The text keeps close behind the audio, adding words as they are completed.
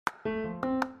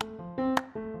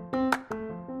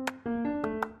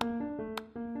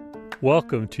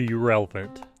Welcome to You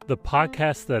Relevant, the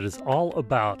podcast that is all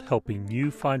about helping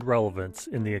you find relevance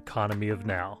in the economy of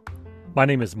now. My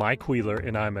name is Mike Wheeler,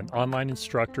 and I'm an online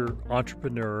instructor,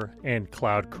 entrepreneur, and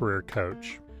cloud career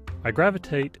coach. I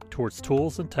gravitate towards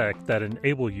tools and tech that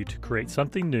enable you to create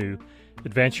something new,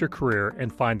 advance your career,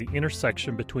 and find the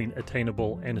intersection between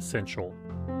attainable and essential.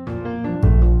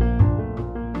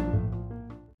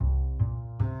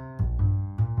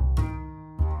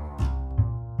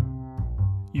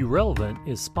 You Relevant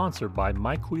is sponsored by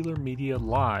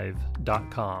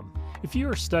MikeWheelerMediaLive.com. If you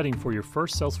are studying for your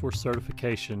first Salesforce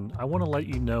certification, I want to let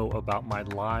you know about my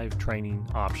live training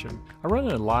option. I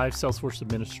run a live Salesforce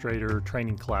Administrator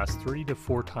training class 3 to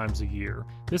 4 times a year.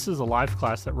 This is a live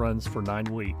class that runs for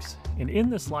 9 weeks. And in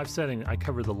this live setting, I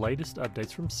cover the latest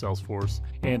updates from Salesforce,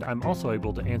 and I'm also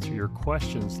able to answer your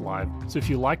questions live. So if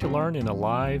you like to learn in a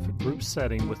live group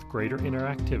setting with greater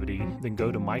interactivity, then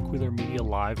go to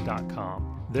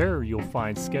MikeWheelerMediaLive.com. There you'll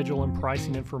find schedule and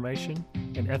pricing information,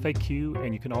 an FAQ,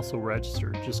 and you can also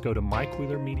register. Just go to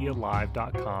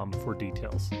MikeWheelerMediaLive.com for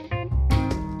details.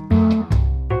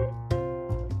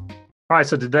 All right,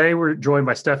 so today we're joined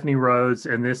by Stephanie Rhodes,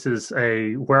 and this is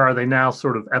a Where Are They Now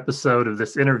sort of episode of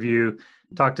this interview.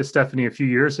 Talked to Stephanie a few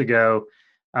years ago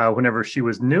whenever she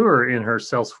was newer in her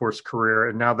Salesforce career,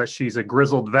 and now that she's a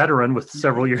grizzled veteran with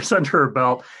several years under her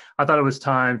belt, I thought it was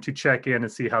time to check in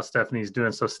and see how Stephanie's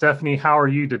doing. So Stephanie, how are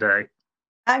you today?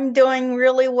 I'm doing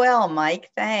really well, Mike.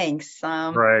 Thanks.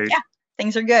 Great. Yeah,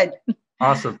 things are good.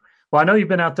 Awesome. Well, I know you've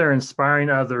been out there inspiring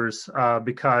others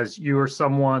because you are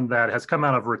someone that has come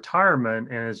out of retirement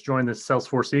and has joined the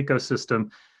Salesforce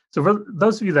ecosystem. So for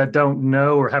those of you that don't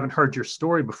know or haven't heard your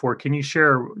story before, can you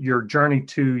share your journey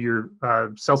to your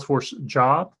Salesforce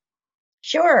job?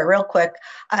 Sure, real quick.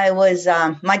 I was,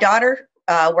 my daughter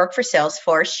worked for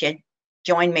Salesforce. She had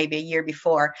joined maybe a year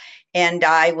before, and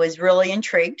I was really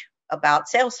intrigued about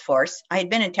Salesforce. I had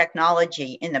been in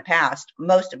technology in the past,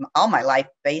 all my life,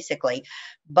 basically,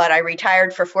 but I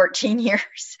retired for 14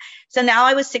 years. So now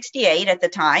I was 68 at the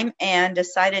time and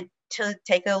decided to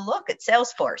take a look at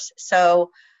Salesforce.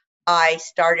 So I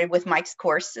started with Mike's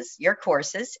courses, your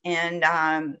courses,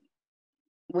 and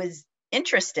was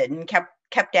interested and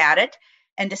kept at it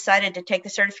and decided to take the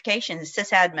certification, the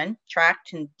sysadmin track,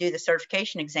 and do the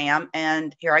certification exam.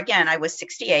 And here again, I was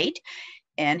 68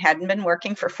 and hadn't been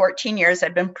working for 14 years.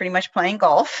 I'd been pretty much playing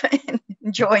golf and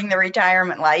enjoying the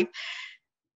retirement life.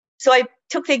 So I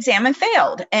took the exam and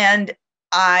failed. And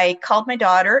I called my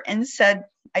daughter and said,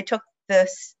 I took the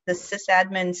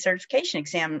sysadmin certification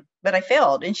exam, but I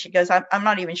failed. And she goes, I'm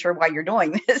not even sure why you're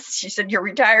doing this. She said, you're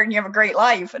retired and you have a great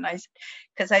life. And I said,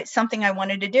 because it's something I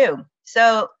wanted to do.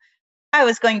 So I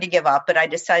was going to give up, but I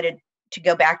decided to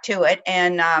go back to it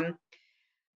and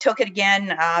took it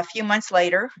again a few months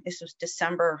later. This was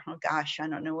December. Oh gosh, I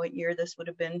don't know what year this would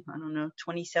have been. I don't know,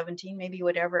 2017, maybe,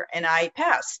 whatever. And I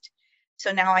passed.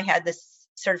 So now I had this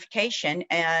certification,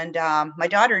 and my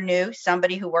daughter knew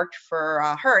somebody who worked for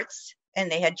Hertz, and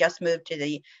they had just moved to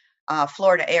the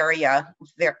Florida area.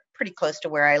 They're pretty close to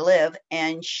where I live.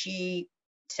 And she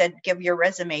said, give your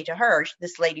resume to her.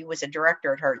 This lady was a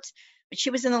director at Hertz, but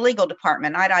she was in the legal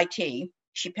department at IT.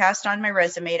 She passed on my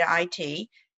resume to IT.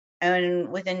 And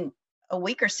within a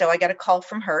week or so, I got a call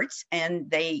from Hertz, and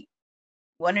they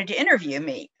wanted to interview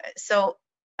me. So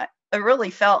I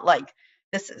really felt like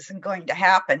this isn't going to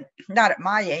happen, not at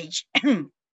my age.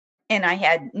 And I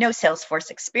had no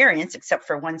Salesforce experience except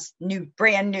for one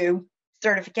brand new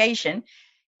certification.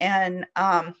 And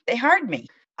they hired me.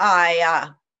 I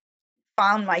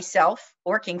found myself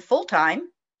working full time,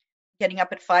 getting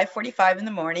up at 5:45 in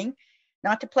the morning,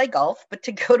 not to play golf, but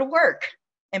to go to work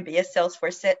and be a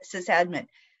Salesforce sysadmin.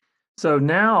 So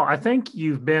now I think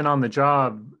you've been on the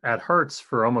job at Hertz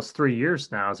for almost 3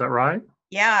 years now. Is that right?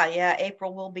 Yeah.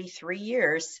 April will be 3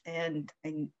 years. And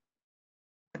I'm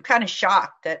kind of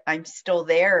shocked that I'm still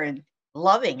there and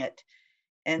loving it.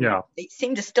 And they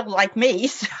seem to still like me.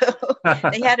 So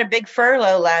they had a big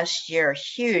furlough last year,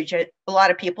 huge. A lot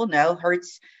of people know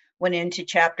Hertz went into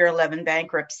Chapter 11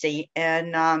 bankruptcy,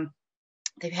 and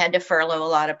they've had to furlough a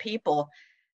lot of people.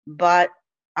 But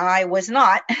I was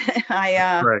not.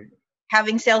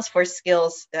 Having Salesforce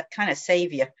skills that kind of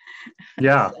save you.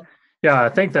 Yeah. Yeah, I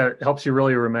think that helps you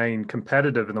really remain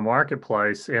competitive in the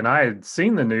marketplace. And I had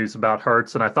seen the news about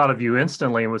Hertz, and I thought of you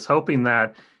instantly and was hoping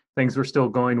that things were still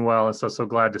going well. And so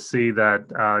glad to see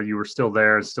that you were still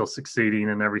there and still succeeding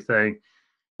and everything.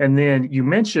 And then you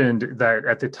mentioned that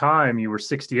at the time you were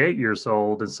 68 years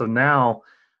old. And so now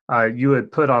you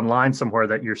had put online somewhere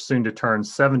that you're soon to turn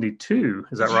 72.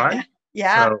 Is that right?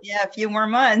 Yeah, So yeah, a few more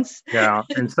months. yeah.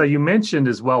 And so you mentioned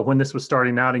as well when this was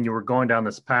starting out and you were going down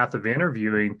this path of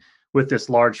interviewing with this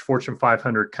large Fortune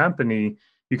 500 company,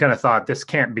 you kind of thought this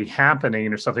can't be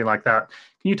happening or something like that.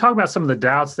 Can you talk about some of the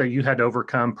doubts that you had to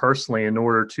overcome personally in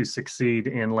order to succeed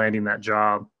in landing that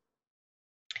job?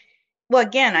 Well,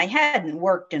 again, I hadn't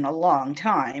worked in a long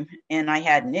time and I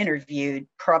hadn't interviewed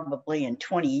probably in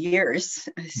 20 years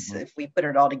Mhm. if we put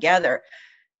it all together.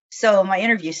 So my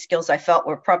interview skills I felt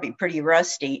were probably pretty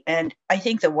rusty. And I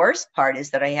think the worst part is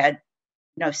that I had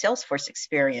no Salesforce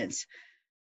experience.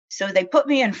 So they put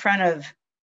me in front of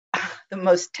the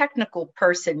most technical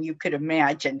person you could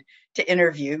imagine to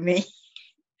interview me.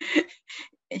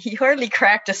 He hardly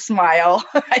cracked a smile.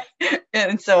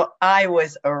 And so I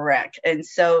was a wreck. And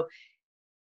so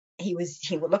he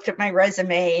looked at my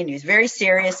resume and he was very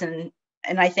serious, and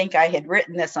I think I had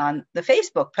written this on the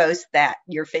Facebook post, that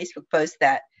your Facebook post,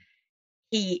 that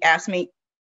he asked me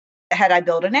had I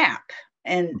built an app,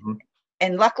 and Mhm.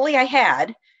 and luckily I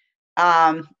had.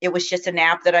 It was just an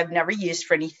app that I've never used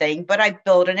for anything, but I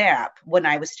built an app when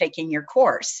I was taking your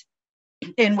course,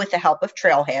 and with the help of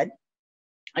Trailhead,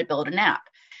 I built an app.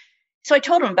 So I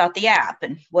told him about the app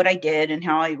and what I did and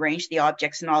how I arranged the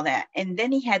objects and all that. And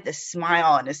then he had this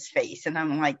smile on his face, and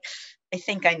I'm like, I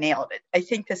think I nailed it. I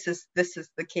think this is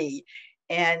the key.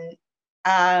 And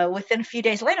within a few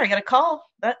days later, I got a call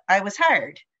that I was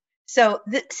hired. So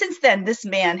since then, this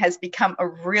man has become a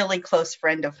really close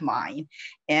friend of mine,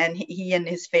 and he and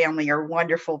his family are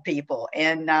wonderful people.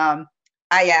 And I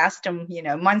asked him,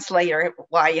 months later,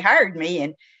 why he hired me,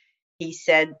 and he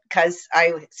said, because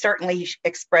I certainly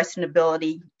expressed an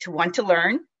ability to want to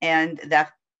learn and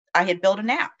that I had built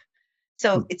an app.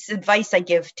 So it's advice I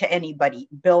give to anybody: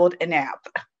 build an app.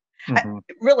 Mhm.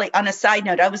 Really, on a side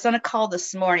note, I was on a call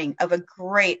this morning of a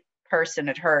great person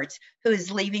at Hertz who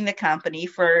is leaving the company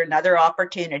for another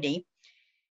opportunity,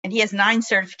 and he has 9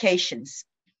 certifications.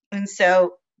 And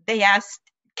so they asked,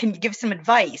 can you give some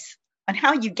advice on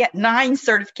how you get 9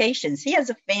 certifications? He has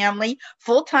a family,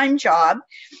 full-time job,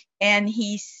 and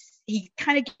he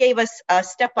kind of gave us a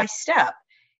step by step.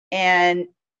 And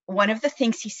one of the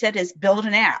things he said is build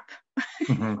an app.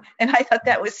 Mhm. And I thought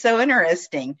that was so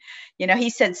interesting. He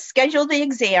said schedule the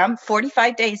exam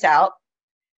 45 days out,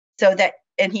 so that,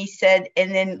 and he said,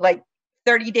 and then like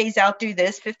 30 days out do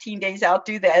this, 15 days out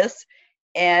do this,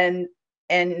 and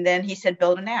then he said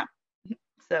build an app.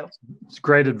 So It's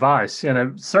great advice, and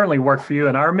it certainly worked for you.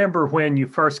 And I remember when you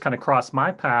first kind of crossed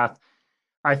my path,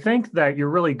 I think that you're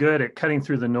really good at cutting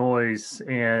through the noise.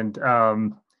 And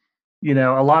a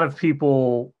lot of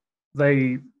people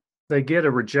they they get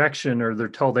a rejection or they're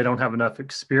told they don't have enough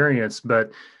experience.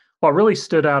 But what really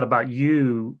stood out about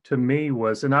you to me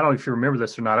was, and I don't know if you remember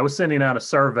this or not, I was sending out a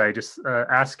survey just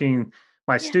asking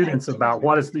my yeah, I students do about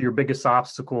what remember. is your biggest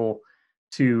obstacle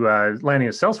to landing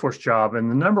a Salesforce job, and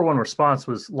the number one response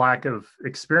was lack of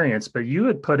experience. But you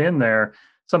had put in there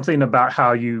something about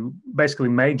how you basically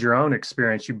made your own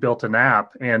experience. You built an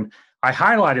app, and I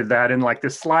highlighted that in like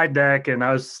this slide deck, and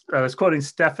I was quoting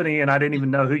Stephanie, and I didn't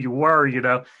even know who you were.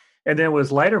 And then it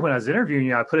was later when I was interviewing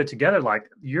you, I put it together like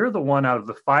you're the one out of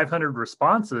the 500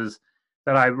 responses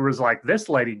that I was like, this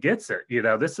lady gets it.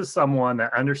 This is someone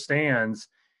that understands.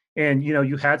 And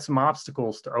you had some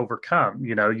obstacles to overcome.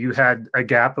 You had a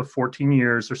gap of 14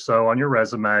 years or so on your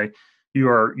resume. You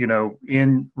are,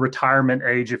 in retirement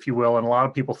age, if you will. And a lot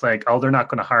of people think, oh, they're not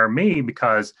going to hire me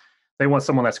because they want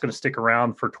someone that's going to stick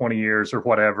around for 20 years or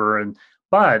whatever.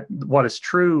 But what is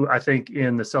true, I think,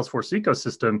 in the Salesforce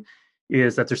ecosystem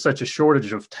is that there's such a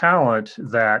shortage of talent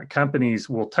that companies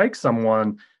will take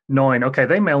someone knowing, okay,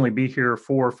 they may only be here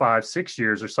 4, 5, 6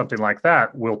 years or something like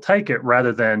that. We'll take it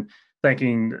rather than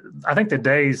thinking. I think the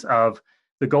days of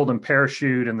the golden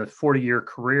parachute and the 40-year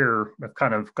career have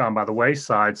kind of gone by the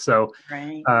wayside. So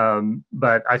Right.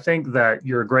 but I think that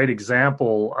you're a great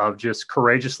example of just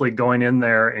courageously going in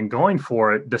there and going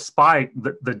for it, despite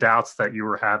the doubts that you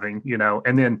were having,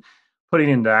 and then putting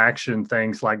into action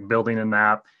things like building an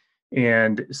app.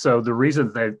 And so the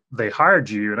reason that they hired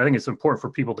you, and I think it's important for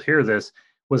people to hear this,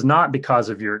 was not because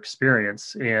of your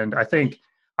experience. And I think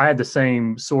I had the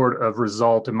same sort of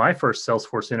result in my first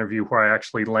Salesforce interview where I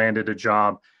actually landed a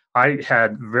job. I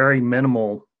had very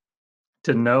minimal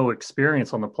to no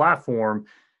experience on the platform,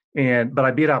 but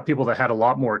I beat out people that had a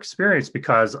lot more experience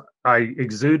because I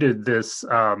exuded this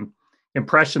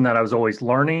impression that I was always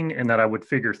learning and that I would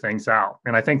figure things out.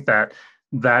 And I think that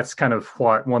that's kind of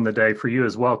what won the day for you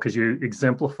as well, because you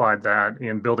exemplified that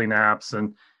in building apps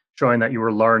and showing that you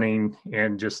were learning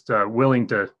and just willing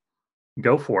to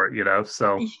go for it.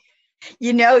 So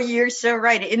You're so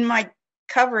right. In my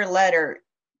cover letter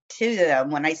to them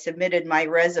when I submitted my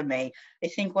resume. I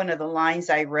think one of the lines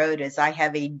I wrote is, I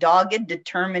have a dogged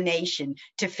determination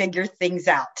to figure things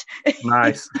out.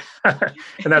 Nice. And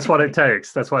that's what it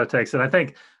takes. That's what it takes. And I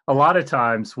think a lot of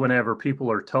times, whenever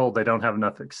people are told they don't have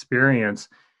enough experience,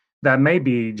 that may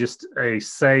be just a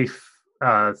safe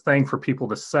thing for people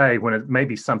to say when it may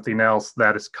be something else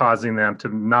that is causing them to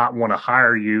not want to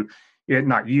hire you.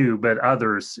 Not you, but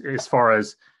others, as far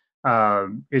as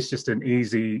it's just an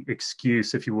easy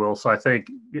excuse, if you will. So I think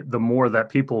the more that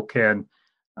people can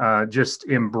just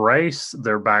embrace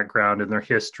their background and their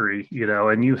history,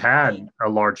 and you had a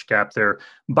large gap there.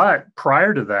 But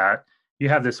prior to that, you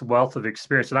have this wealth of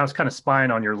experience. And I was kind of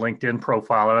spying on your LinkedIn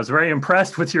profile, and I was very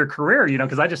impressed with your career,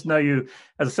 because I just know you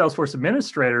as a Salesforce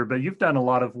administrator, but you've done a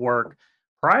lot of work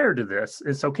prior to this.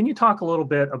 And so can you talk a little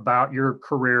bit about your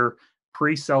career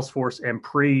pre-Salesforce and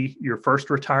pre your first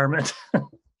retirement?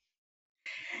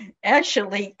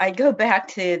 Actually, I go back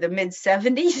to the mid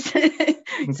 70s. Okay.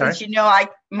 Since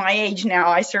my age now,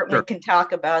 I certainly can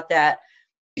talk about that.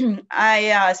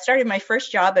 I started my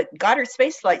first job at Goddard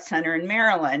Space Flight Center in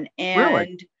Maryland, and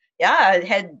really? Yeah, I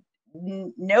had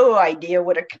no idea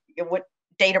what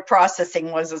data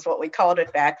processing was, is what we called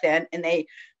it back then. And they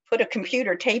put a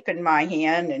computer tape in my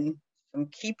hand and some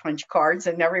key punch cards,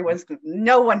 and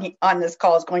no one on this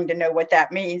call is going to know what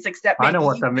that means, except maybe I know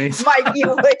what that means. Mike, you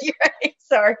would. Right?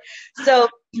 Sorry. So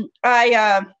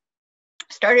I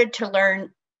started to learn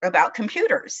about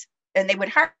computers, and they would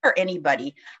hire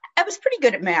anybody. I was pretty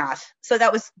good at math, so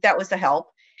that was a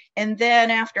help. And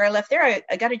then after I left there,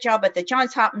 I got a job at the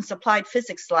Johns Hopkins Applied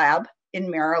Physics Lab in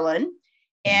Maryland,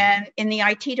 and in the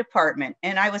IT department,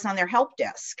 and I was on their help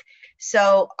desk.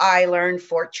 So I learned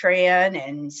Fortran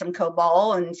and some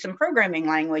COBOL and some programming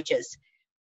languages.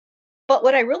 But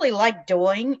what I really like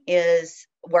doing is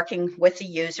working with the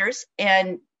users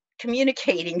and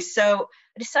communicating. So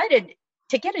I decided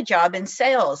to get a job in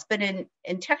sales, but in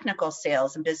technical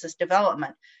sales and business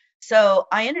development. So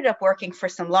I ended up working for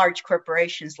some large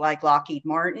corporations like Lockheed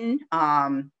Martin.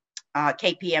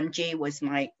 KPMG was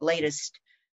my latest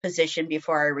position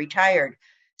before I retired.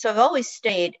 So I've always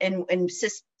stayed and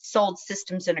sold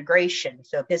systems integration,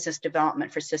 so business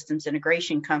development for systems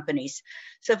integration companies.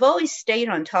 So I've always stayed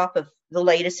on top of the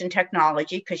latest in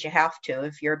technology, because you have to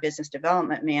if you're a business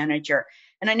development manager.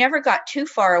 And I never got too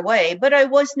far away, but I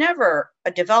was never a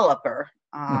developer.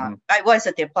 I was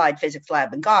at the Applied Physics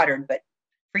Lab in Goddard, but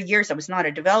for years I was not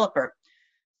a developer.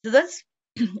 So that's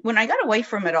when I got away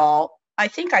from it all. I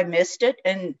think I missed it,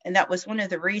 and that was one of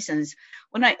the reasons.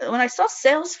 When I saw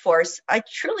Salesforce, I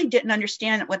truly didn't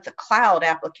understand what the cloud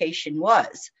application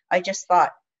was. I just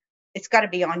thought, it's got to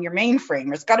be on your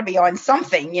mainframe. It's got to be on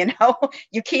something,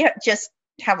 You can't just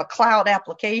have a cloud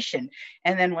application.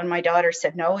 And then when my daughter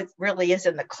said, no, it really is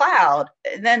in the cloud,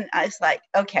 and then I was like,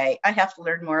 okay, I have to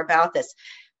learn more about this.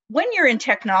 When you're in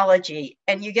technology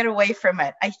and you get away from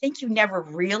it, I think you never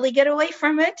really get away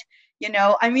from it.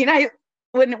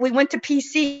 When we went to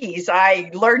PCs,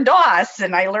 I learned DOS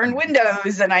and I learned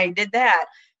Windows and I did that,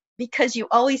 because you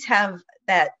always have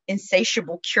that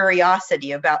insatiable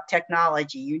curiosity about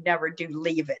technology. You never do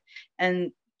leave it,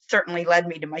 and certainly led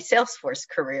me to my Salesforce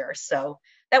career. So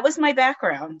that was my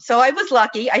background. So I was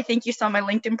lucky. I think you saw my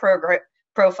LinkedIn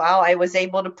profile. I was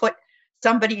able to put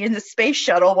somebody in the space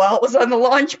shuttle while it was on the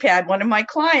launch pad, one of my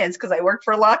clients, because I worked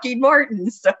for Lockheed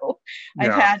Martin. So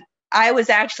yeah. I was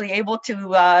actually able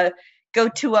to go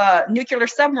to a nuclear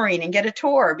submarine and get a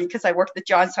tour, because I worked at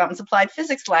Johns Hopkins Applied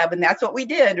Physics Lab, and that's what we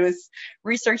did, was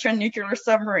research on nuclear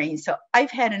submarines. So I've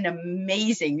had an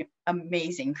amazing,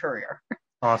 amazing career.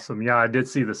 Awesome. Yeah, I did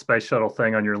see the space shuttle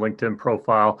thing on your LinkedIn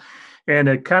profile. And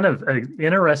a kind of an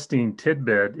interesting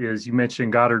tidbit is you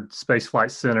mentioned Goddard Space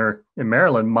Flight Center in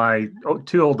Maryland. My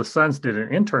two oldest sons did an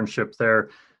internship there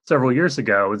several years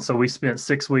ago. And so we spent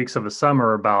 6 weeks of a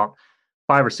summer about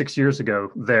 5 or 6 years ago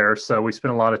there. So we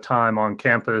spent a lot of time on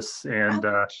campus, and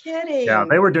yeah,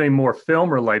 they were doing more film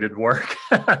related work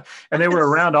and they were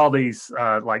around all these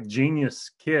like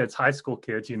genius kids, high school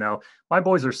kids. My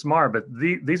boys are smart, but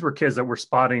these were kids that were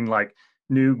spotting like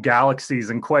new galaxies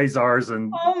and quasars,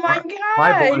 and oh my gosh,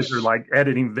 my boys are like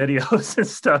editing videos and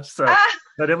stuff. So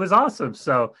but it was awesome.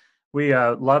 So we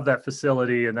love that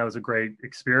facility, and that was a great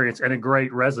experience and a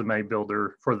great resume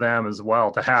builder for them as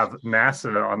well. To have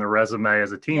NASA on the resume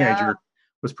as a teenager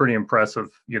was pretty impressive.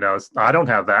 I don't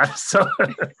have that. So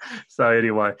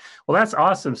anyway, well, that's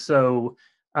awesome. So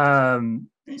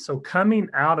coming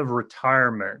out of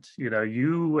retirement,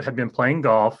 you had been playing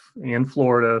golf in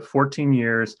Florida 14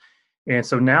 years. And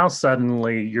so now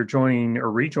suddenly you're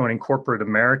rejoining corporate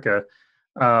America.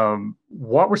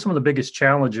 What were some of the biggest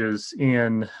challenges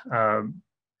in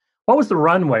What was the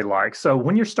runway like? So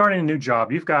when you're starting a new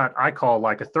job, you've got, I call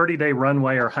like a 30-day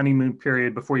runway or honeymoon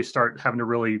period before you start having to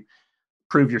really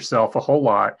prove yourself a whole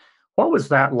lot. What was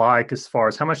that like as far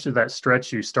as how much did that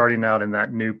stretch you starting out in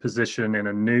that new position in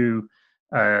a new,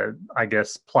 I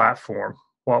guess, platform?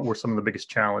 What were some of the biggest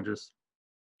challenges?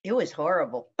 It was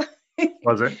horrible.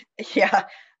 Was it? Yeah,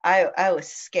 I was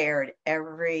scared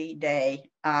every day.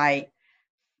 I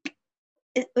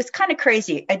It was kind of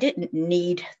crazy. I didn't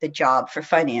need the job for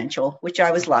financial, which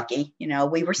I was lucky.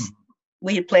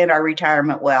 We had planned our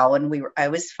retirement well, and I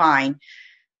was fine.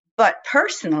 But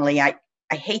personally, I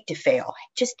hate to fail. I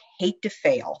just hate to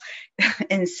fail.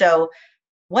 And so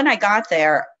when I got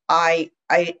there, I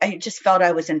just felt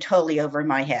I was in totally over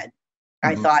my head.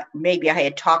 I Mm-hmm. thought maybe I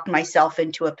had talked myself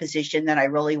into a position that I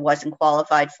really wasn't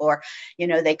qualified for.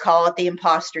 They call it the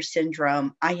imposter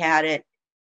syndrome. I had it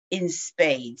in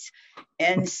spades.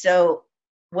 And so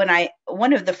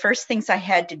one of the first things I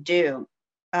had to do,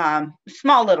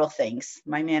 small little things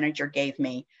my manager gave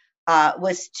me,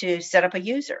 was to set up a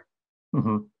user.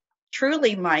 Mm-hmm.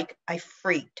 Truly, Mike, I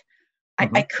freaked. I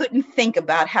Mm-hmm. couldn't think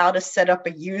about how to set up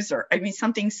a user. I mean,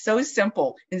 something so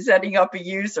simple in setting up a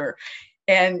user.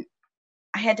 And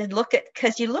I had to look at,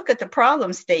 because you look at the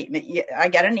problem statement. I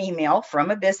got an email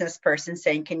from a business person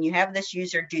saying, can you have this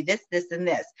user do this, this, and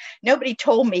this? Nobody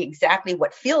told me exactly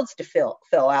what fields to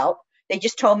fill out. They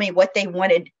just told me what they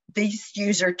wanted this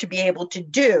user to be able to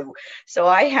do. So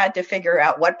I had to figure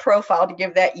out what profile to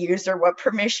give that user, what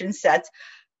permission sets.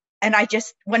 And I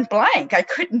just went blank. I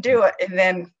couldn't do it. And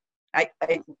then I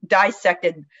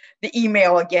dissected the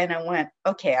email again and went,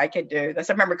 okay, I could do this.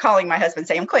 I remember calling my husband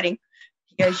saying, I'm quitting.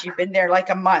 He goes, you've been there like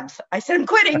a month. I said, I'm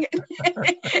quitting.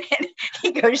 And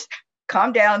he goes,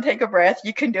 calm down, take a breath.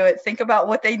 You can do it. Think about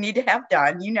what they need to have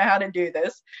done. You know how to do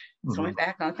this. So I Mm-hmm. went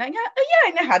back on thinking, yeah,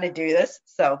 I know how to do this.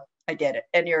 So I did it.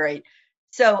 And you're right.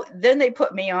 So then they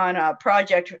put me on a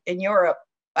project in Europe.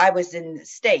 I was in the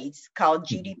States called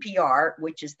GDPR,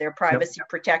 which is their Yep. privacy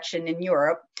protection in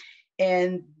Europe.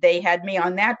 And they had me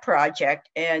on that project,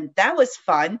 and that was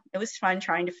fun. It was fun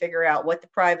trying to figure out what the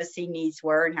privacy needs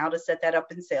were and how to set that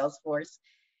up in Salesforce.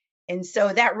 And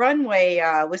so that runway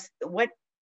was what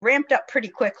ramped up pretty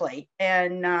quickly.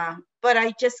 And but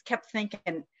I just kept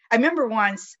thinking. I remember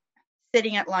once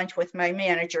sitting at lunch with my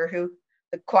manager, who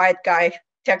the quiet guy,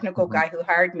 technical Mm-hmm. guy who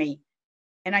hired me,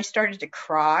 and I started to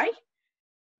cry.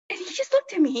 And he just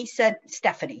looked at me. He said,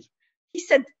 Stephanie, he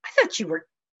said,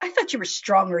 I thought you were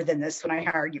stronger than this when I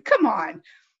hired you. Come on.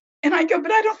 And I go,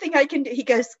 but I don't think I can do. He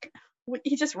goes,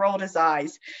 he just rolled his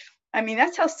eyes. I mean,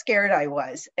 that's how scared I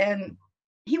was. And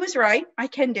he was right. I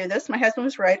can do this. My husband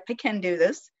was right. I can do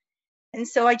this. And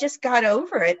so I just got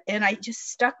over it, and I just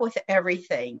stuck with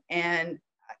everything. And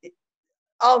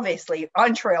obviously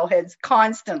on trailheads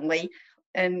constantly,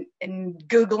 and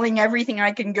Googling everything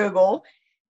I can Google.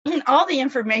 All the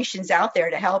information's out there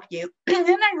to help you. And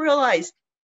then I realized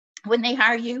when they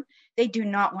hire you, they do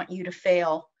not want you to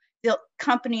fail.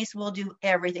 Companies will do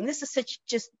everything. This is such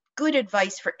just good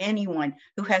advice for anyone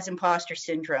who has imposter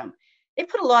syndrome. They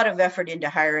put a lot of effort into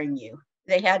hiring you.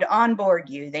 They had to onboard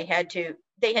you. They had to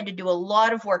do a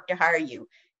lot of work to hire you.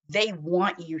 They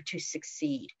want you to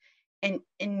succeed. And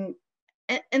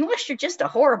unless you're just a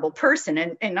horrible person,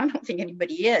 and I don't think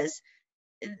anybody is,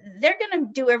 they're going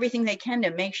to do everything they can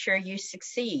to make sure you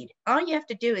succeed. All you have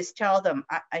to do is tell them,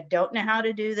 I don't know how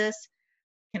to do this.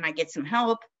 Can I get some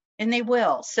help? And they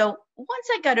will. So once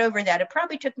I got over that, it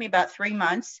probably took me about 3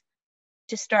 months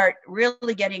to start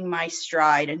really getting my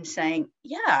stride and saying,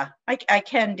 yeah, I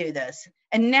can do this.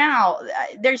 And now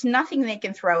there's nothing they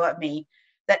can throw at me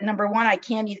that, number one, I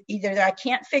can't either I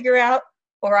can't figure out,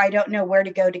 or I don't know where to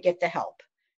go to get the help.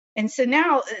 And so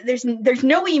now there's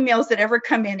no emails that ever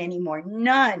come in anymore,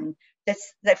 none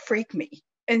that freak me.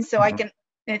 And so I Mm-hmm.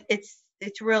 can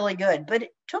it's really good, but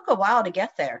it took a while to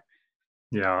get there.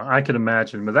 Yeah, I can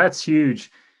imagine, but that's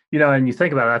huge. And you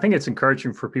think about it, I think it's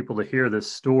encouraging for people to hear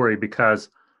this story because,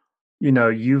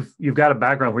 you've got a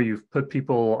background where you've put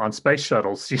people on space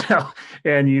shuttles,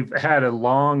 and you've had a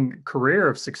long career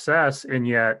of success, and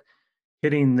yet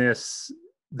hitting this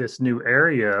new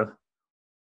area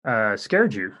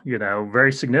scared you,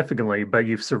 very significantly, but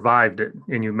you've survived it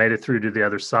and you made it through to the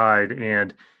other side.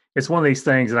 And it's one of these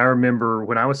things. And I remember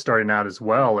when I was starting out as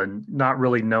well and not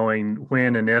really knowing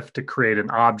when and if to create an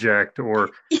object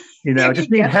or, There just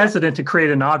you being go. hesitant to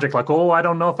create an object like, oh, I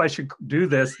don't know if I should do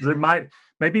this.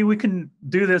 Maybe we can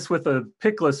do this with a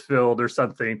pickless field or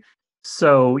something.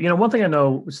 So, one thing I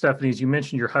know, Stephanie, is you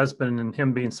mentioned your husband and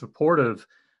him being supportive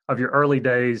of your early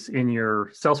days in your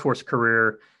Salesforce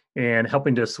career and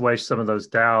helping to assuage some of those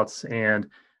doubts. And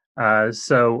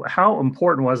So how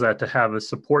important was that to have a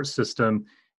support system?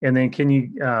 And then can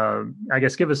you, I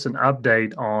guess, give us an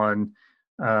update on,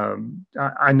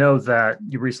 I know that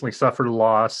you recently suffered a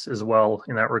loss as well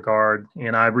in that regard.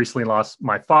 And I recently lost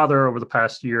my father over the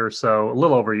past year or so, a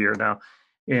little over a year now.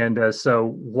 And so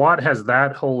what has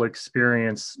that whole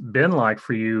experience been like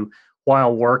for you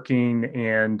while working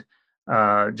and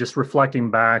just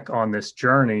reflecting back on this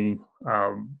journey?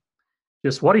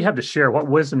 Just what do you have to share? What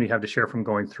wisdom do you have to share from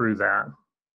going through that?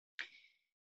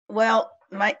 Well,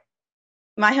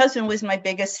 my husband was my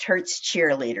biggest Hertz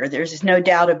cheerleader. There's no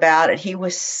doubt about it. He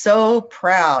was so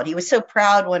proud. He was so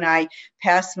proud when I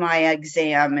passed my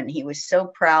exam, and he was so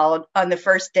proud on the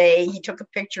first day. He took a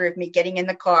picture of me getting in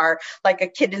the car like a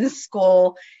kid in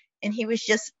school, and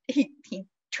he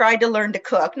tried to learn to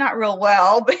cook, not real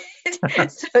well, but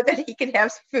so that he could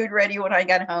have food ready when I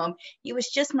got home. He was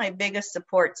just my biggest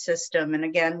support system. And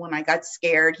again, when I got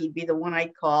scared, he'd be the one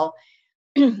I'd call.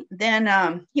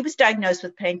 Then he was diagnosed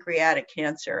with pancreatic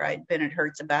cancer. I'd been at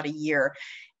Hertz about a year,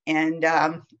 and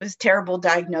it was a terrible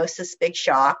diagnosis, big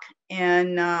shock.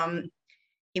 And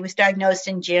he was diagnosed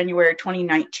in January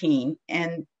 2019.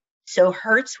 And so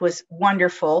Hertz was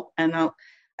wonderful, and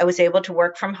I was able to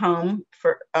work from home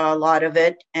for a lot of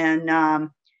it. And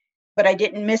but I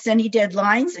didn't miss any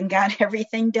deadlines and got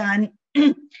everything done.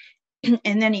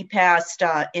 And then he passed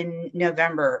in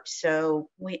November. So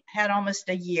we had almost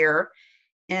a year.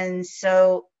 And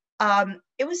so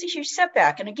it was a huge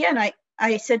setback. And again,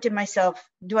 I said to myself,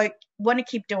 do I want to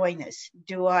keep doing this?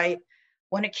 Do I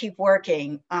want to keep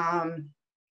working? And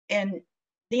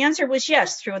the answer was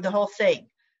yes through the whole thing.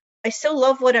 I still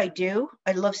love what I do.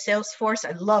 I love Salesforce.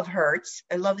 I love Hertz.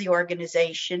 I love the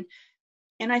organization.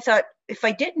 And I thought, if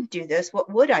I didn't do this,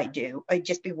 what would I do? I'd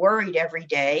just be worried every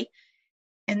day.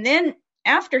 And then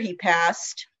after he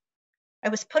passed, I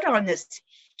was put on this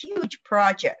huge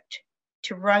project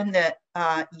to run the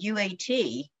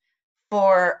UAT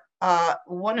for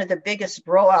one of the biggest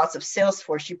rollouts of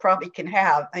Salesforce you probably can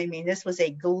have. I mean, this was a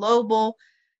global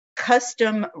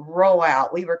custom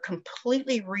rollout. We were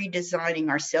completely redesigning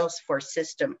our Salesforce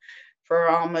system for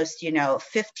almost,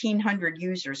 1,500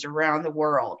 users around the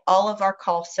world, all of our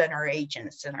call center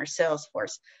agents and our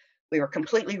Salesforce. We were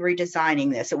completely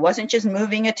redesigning this. It wasn't just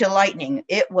moving it to Lightning.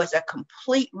 It was a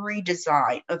complete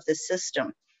redesign of the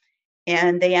system.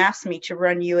 And they asked me to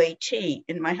run UAT,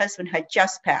 and my husband had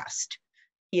just passed.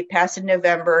 He had passed in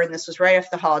November, and this was right after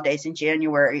the holidays in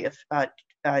January of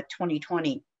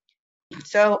 2020.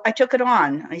 So I took it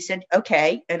on. I said,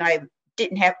 okay. And I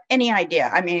didn't have any idea.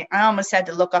 I mean, I almost had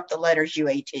to look up the letters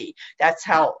UAT. That's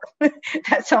how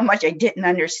much I didn't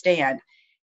understand.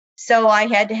 So I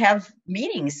had to have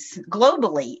meetings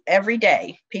globally every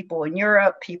day, people in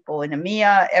Europe, people in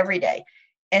EMEA, every day.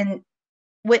 And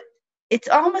it's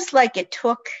almost like it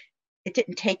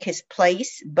didn't take his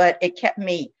place, but it kept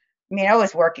me. I mean, I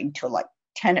was working till like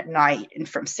 10 at night and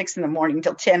from 6 in the morning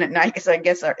till 10 at night, because I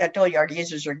guess I told you our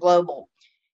users are global.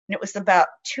 And it was about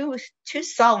two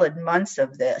solid months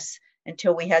of this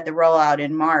until we had the rollout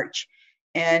in March.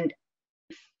 And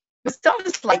it was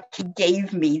almost like he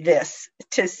gave me this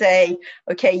to say,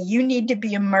 okay, you need to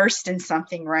be immersed in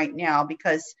something right now,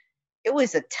 because it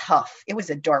was a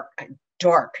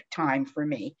dark time for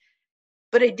me.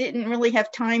 But I didn't really have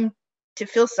time to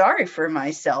feel sorry for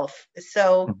myself.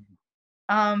 So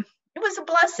it was a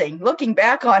blessing. Looking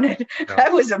back on it, I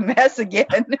was a mess again.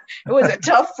 It was a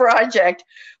tough project,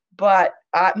 but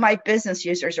my business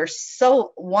users are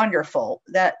so wonderful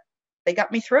that they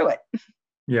got me through it.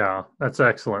 Yeah, that's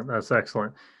excellent. That's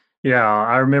excellent. Yeah,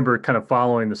 I remember kind of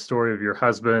following the story of your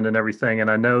husband and everything. And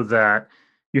I know that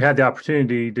you had the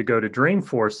opportunity to go to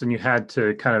Dreamforce, and you had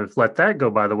to kind of let that go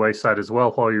by the wayside as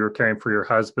well while you were caring for your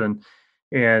husband.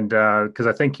 And because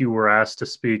I think you were asked to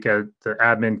speak at the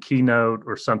admin keynote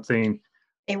or something.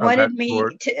 They wanted me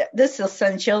to, this will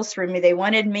send chills through me. They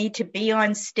wanted me to be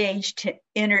on stage to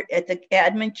at the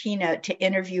admin keynote to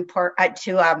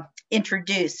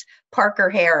introduce Parker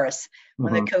Harris,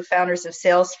 one of the co-founders of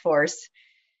Salesforce.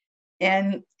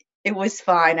 And it was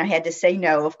fine. I had to say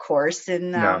no, of course.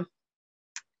 And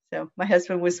so my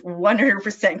husband was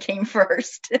 100% came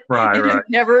first. Right.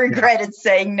 Never regretted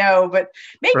saying no, but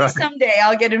maybe someday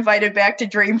I'll get invited back to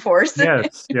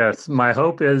Dreamforce. Yes. My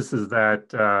hope is that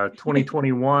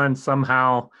 2021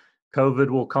 somehow COVID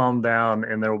will calm down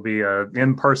and there will be a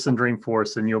in-person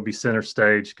Dreamforce, and you'll be center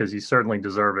stage, because you certainly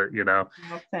deserve it, Oh,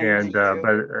 and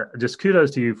but just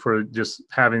kudos to you for just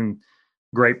having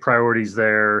great priorities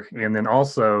there, and then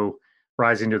also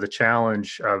rising to the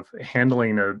challenge of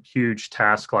handling a huge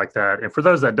task like that. And for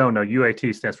those that don't know,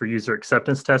 UAT stands for user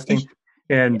acceptance testing.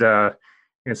 And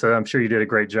And so I'm sure you did a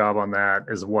great job on that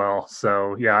as well.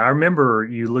 So yeah, I remember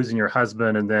you losing your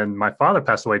husband, and then my father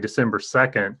passed away December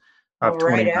 2nd Oh, of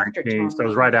right after 2019. So it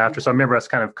was right Tommy. after. So I remember us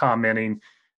kind of commenting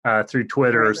through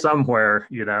Twitter or Right. somewhere,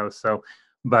 So,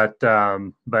 but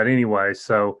anyway,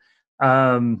 so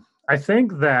I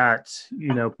think that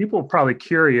people are probably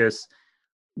curious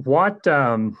what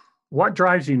what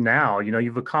drives you now.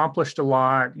 You've accomplished a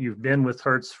lot. You've been with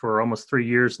Hertz for almost 3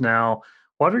 years now.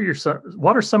 What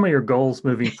are some of your goals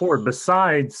moving forward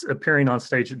besides appearing on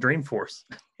stage at Dreamforce?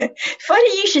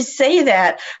 Funny you should say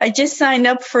that. I just signed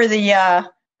up for the.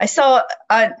 I saw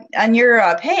on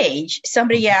your page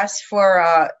somebody asked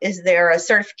for is there a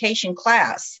certification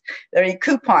class? There are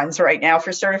coupons right now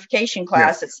for certification Yes.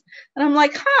 classes, and I'm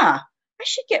like, I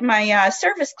should get my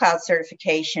Service Cloud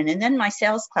certification and then my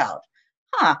Sales Cloud.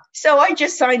 So I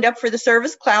just signed up for the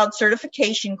Service Cloud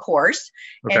certification course,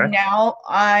 Okay. and now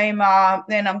I'm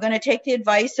going to take the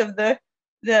advice of the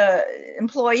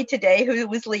employee today who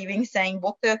was leaving, saying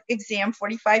book the exam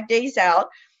 45 days out.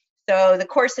 So the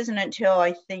course isn't until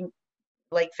I think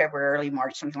late February, early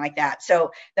March, something like that.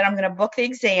 So then I'm going to book the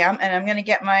exam and I'm going to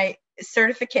get my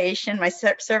certification, my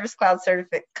Service Cloud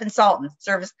consultant,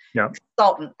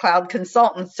 Cloud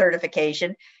consultant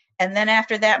certification. And then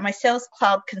after that, my Sales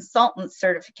Cloud consultant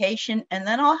certification. And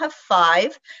then I'll have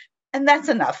 5, and that's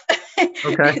enough.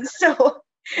 Okay. So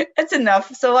that's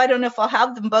enough. So I don't know if I'll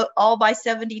have them all by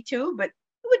 72, but it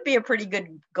would be a pretty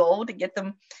good goal to get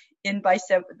them in by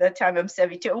the time I'm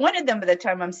 72. I wanted them by the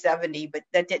time I'm 70, but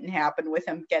that didn't happen with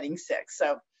him getting sick.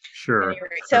 So Sure. anyway,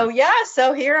 so yeah,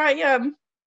 so here I am,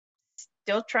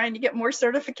 still trying to get more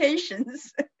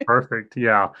certifications. Perfect.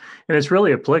 Yeah. And it's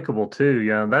really applicable too.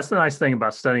 That's the nice thing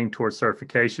about studying towards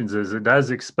certifications is it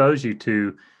does expose you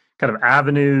to kind of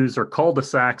avenues or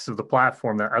cul-de-sacs of the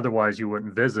platform that otherwise you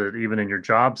wouldn't visit, even in your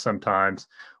job sometimes,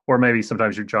 or maybe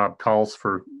sometimes your job calls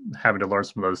for having to learn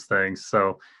some of those things.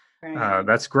 So Right.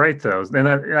 that's great, though. And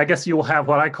I guess you will have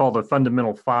what I call the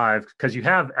fundamental 5, because you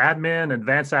have admin,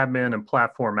 advanced admin, and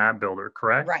platform app builder,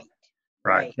 correct? Right.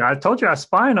 Right. Right. Now, I told you I was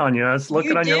spying on you. I was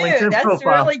looking You on your do. LinkedIn That's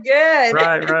profile. really good.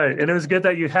 Right, right. And it was good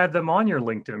that you had them on your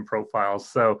LinkedIn profiles.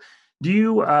 So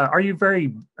are you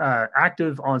very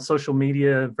active on social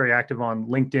media, very active on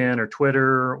LinkedIn or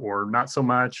Twitter, or not so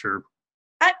much? Or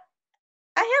I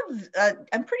I have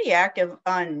I'm pretty active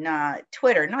on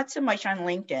Twitter, not so much on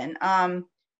LinkedIn.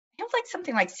 I have like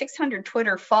something like 600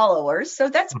 Twitter followers, so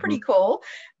that's pretty Mhm. cool.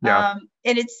 Yeah,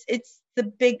 And it's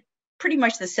pretty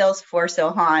much the Salesforce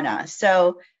Ohana.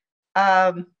 So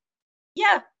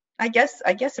yeah, I guess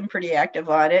I'm pretty active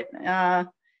on it.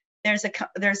 There's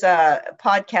a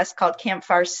podcast called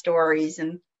Campfire Stories,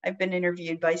 and I've been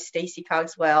interviewed by Stacy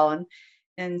Cogswell,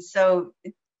 and so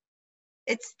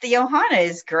it's the Ohana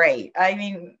is great. I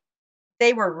mean,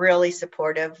 they were really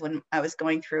supportive when I was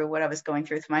going through what I was going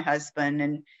through with my husband,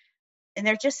 and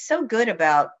they're just so good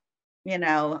about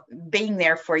being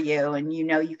there for you, and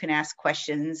you can ask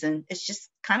questions, and it's just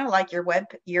kind of like your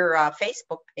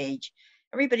Facebook page.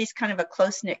 Everybody's kind of a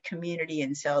close knit community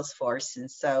in Salesforce, and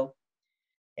so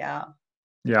yeah.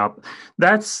 yeah.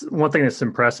 That's one thing that's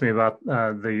impressed me about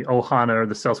the Ohana or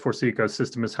the Salesforce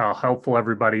ecosystem is how helpful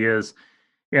everybody is.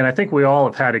 And I think we all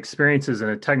have had experiences in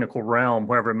a technical realm,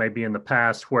 wherever it may be in the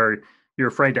past, where you're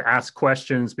afraid to ask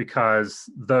questions because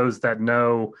those that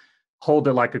know hold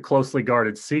it like a closely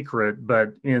guarded secret.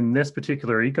 But in this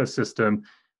particular ecosystem,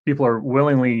 people are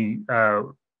willingly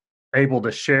able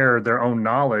to share their own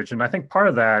knowledge. And I think part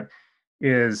of that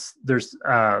is there's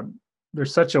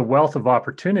such a wealth of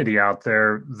opportunity out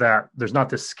there that there's not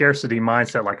this scarcity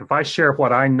mindset. Like if I share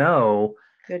what I know,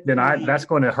 Good then that's point.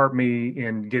 going to hurt me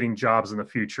in getting jobs in the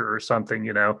future or something.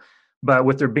 But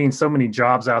with there being so many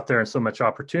jobs out there and so much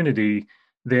opportunity,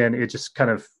 then it just kind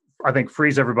of, I think,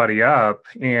 frees everybody up.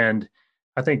 And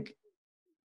I think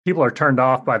people are turned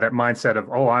off by that mindset of,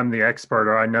 oh, I'm the expert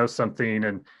or I know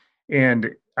something.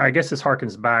 And I guess this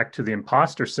harkens back to the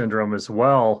imposter syndrome as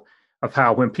well, of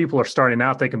how when people are starting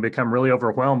out, they can become really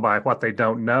overwhelmed by what they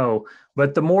don't know.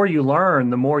 But the more you learn,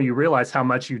 the more you realize how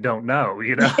much you don't know.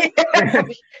 and, and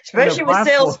the Especially with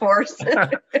platform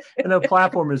Salesforce. and the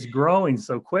platform is growing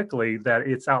so quickly that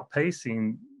it's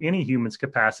outpacing any human's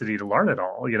capacity to learn it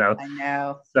all. I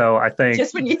know. So I think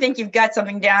Just when you think you've got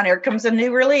something down, here comes a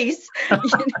new release.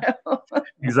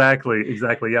 exactly.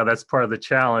 Yeah, that's part of the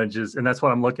challenge and that's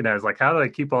what I'm looking at is like, how do I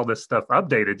keep all this stuff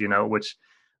updated, which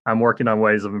I'm working on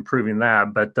ways of improving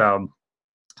that. But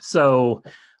so,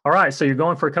 all right. So you're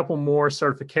going for a couple more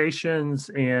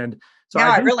certifications. And so Now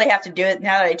I really have to do it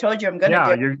now that I told you I'm going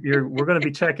to do it. We're going to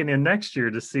be checking in next year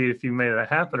to see if you made that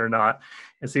happen or not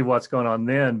and see what's going on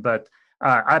then. But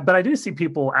But I do see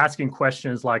people asking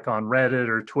questions like on Reddit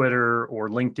or Twitter or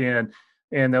LinkedIn,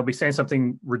 and they'll be saying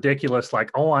something ridiculous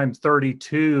like, oh, I'm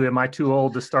 32. Am I too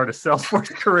old to start a Salesforce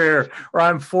career? Or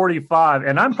I'm 45.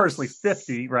 And I'm personally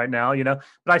 50 right now, but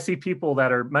I see people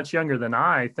that are much younger than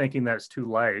I thinking that it's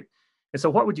too late. And so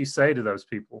what would you say to those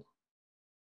people?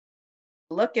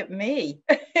 Look at me.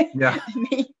 Yeah. I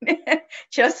mean,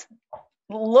 just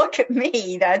look at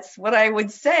me. That's what I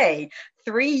would say.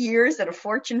 3 years at a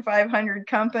Fortune 500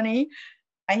 company.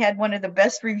 I had one of the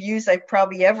best reviews I've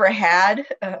probably ever had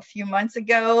a few months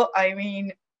ago. I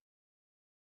mean,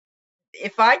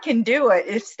 if I can do it,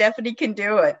 if Stephanie can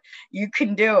do it, you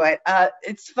can do it.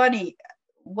 It's funny.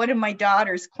 One of my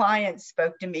daughter's clients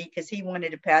spoke to me because he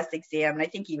wanted to pass the exam, and I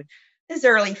think he was in his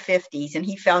early 50s, and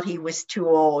he felt he was too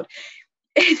old.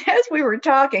 And as we were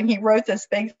talking, he wrote this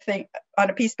big thing on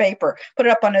a piece of paper, put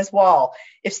it up on his wall.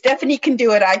 If Stephanie can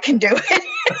do it, I can do it.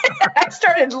 I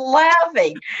started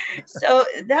laughing. So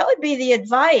that would be the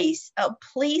advice.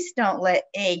 Please don't let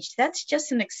age, that's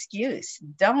just an excuse.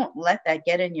 Don't let that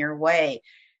get in your way.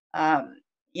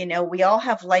 We all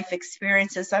have life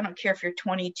experiences. I don't care if you're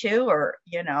 22 or,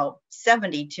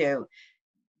 72.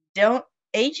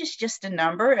 Age is just a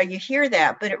number. You hear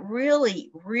that, but it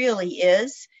really, really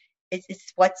is.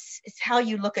 It's how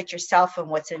you look at yourself and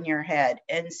what's in your head.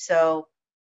 And so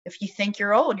if you think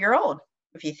you're old, you're old.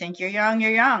 If you think you're young,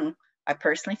 you're young. I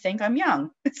personally think I'm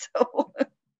young. So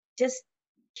just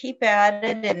keep at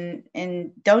it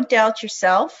and don't doubt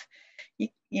yourself.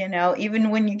 Even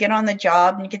when you get on the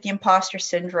job and you get the imposter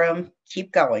syndrome,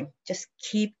 keep going. Just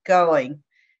keep going.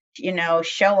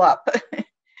 Show up.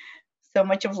 So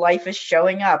much of life is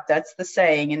showing up. That's the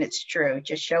saying, and it's true.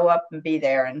 Just show up and be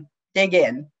there and dig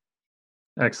in.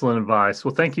 Excellent advice.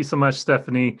 Well, thank you so much,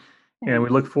 Stephanie. And we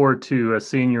look forward to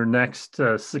seeing your next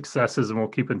successes, and we'll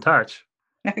keep in touch.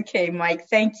 Okay, Mike,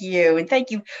 thank you. And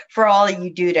thank you for all that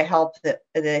you do to help the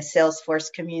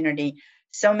Salesforce community.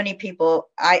 So many people,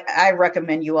 I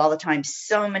recommend you all the time.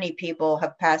 So many people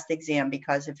have passed the exam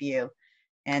because of you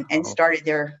and started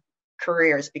their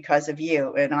careers because of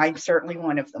you. And I'm certainly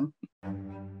one of them.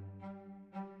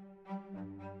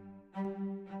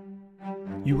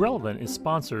 URelevant is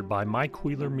sponsored by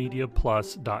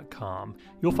MikeWheelerMediaPlus.com.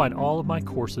 You'll find all of my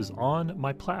courses on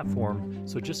my platform,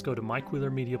 so just go to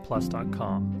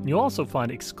MikeWheelerMediaPlus.com. And you'll also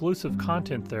find exclusive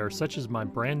content there, such as my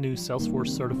brand new Salesforce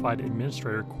Certified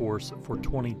Administrator course for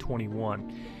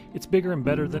 2021. It's bigger and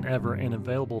better than ever and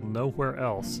available nowhere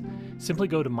else. Simply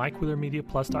go to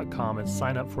MikeWheelerMediaPlus.com and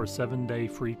sign up for a 7-day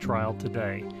free trial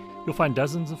today. You'll find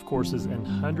dozens of courses and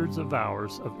hundreds of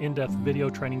hours of in-depth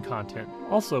video training content.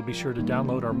 Also, be sure to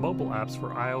download our mobile apps for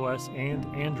iOS and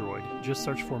Android. Just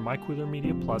search for Mike Wheeler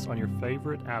Media Plus on your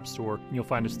favorite app store, and you'll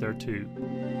find us there too.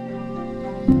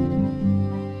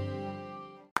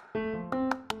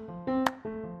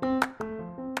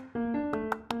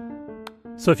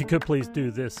 So if you could please do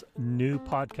this new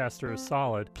podcaster a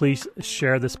solid, please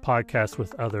share this podcast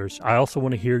with others. I also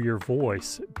want to hear your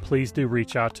voice. Please do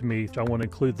reach out to me. I want to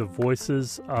include the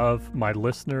voices of my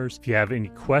listeners. If you have any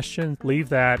questions, leave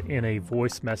that in a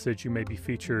voice message. You may be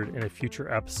featured in a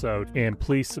future episode. And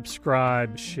please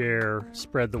subscribe, share,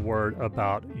 spread the word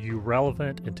about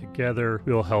URelevant, and together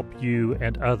we'll help you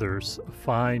and others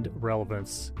find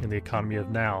relevance in the economy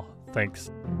of now. Thanks.